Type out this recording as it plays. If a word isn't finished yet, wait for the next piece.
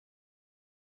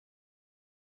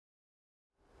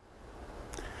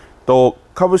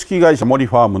株式会社モリ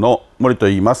ファームの森と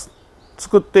言います。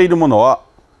作っているものは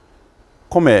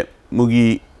米、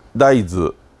麦、大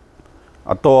豆、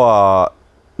あとは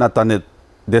菜種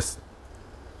です。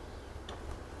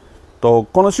こ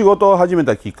の仕事を始め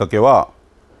たきっかけは、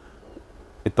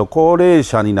高齢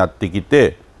者になってき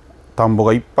て田んぼ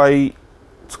がいっぱい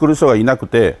作る人がいなく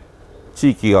て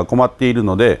地域が困っている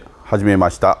ので始めま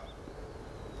した。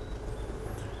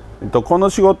この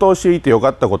仕事をしていてよか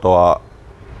ったことは、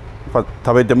やっぱ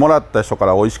食べてもらった人か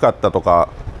ら美味しかったとか、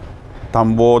田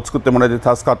んぼを作ってもらえ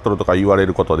て助かっとるとか言われ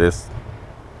ることです。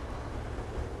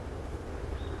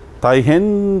大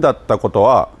変だったこと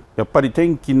はやっぱり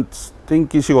天気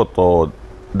仕事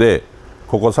で、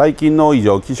ここ最近の異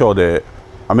常気象で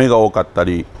雨が多かった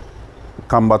り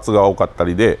干ばつが多かった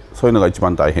りで、そういうのが一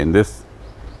番大変です。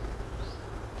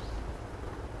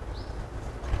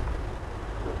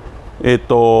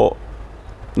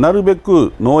なるべ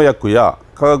く農薬や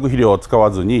化学肥料を使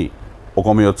わずにお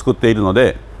米を作っているの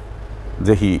で、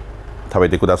ぜひ食べ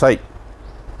てください。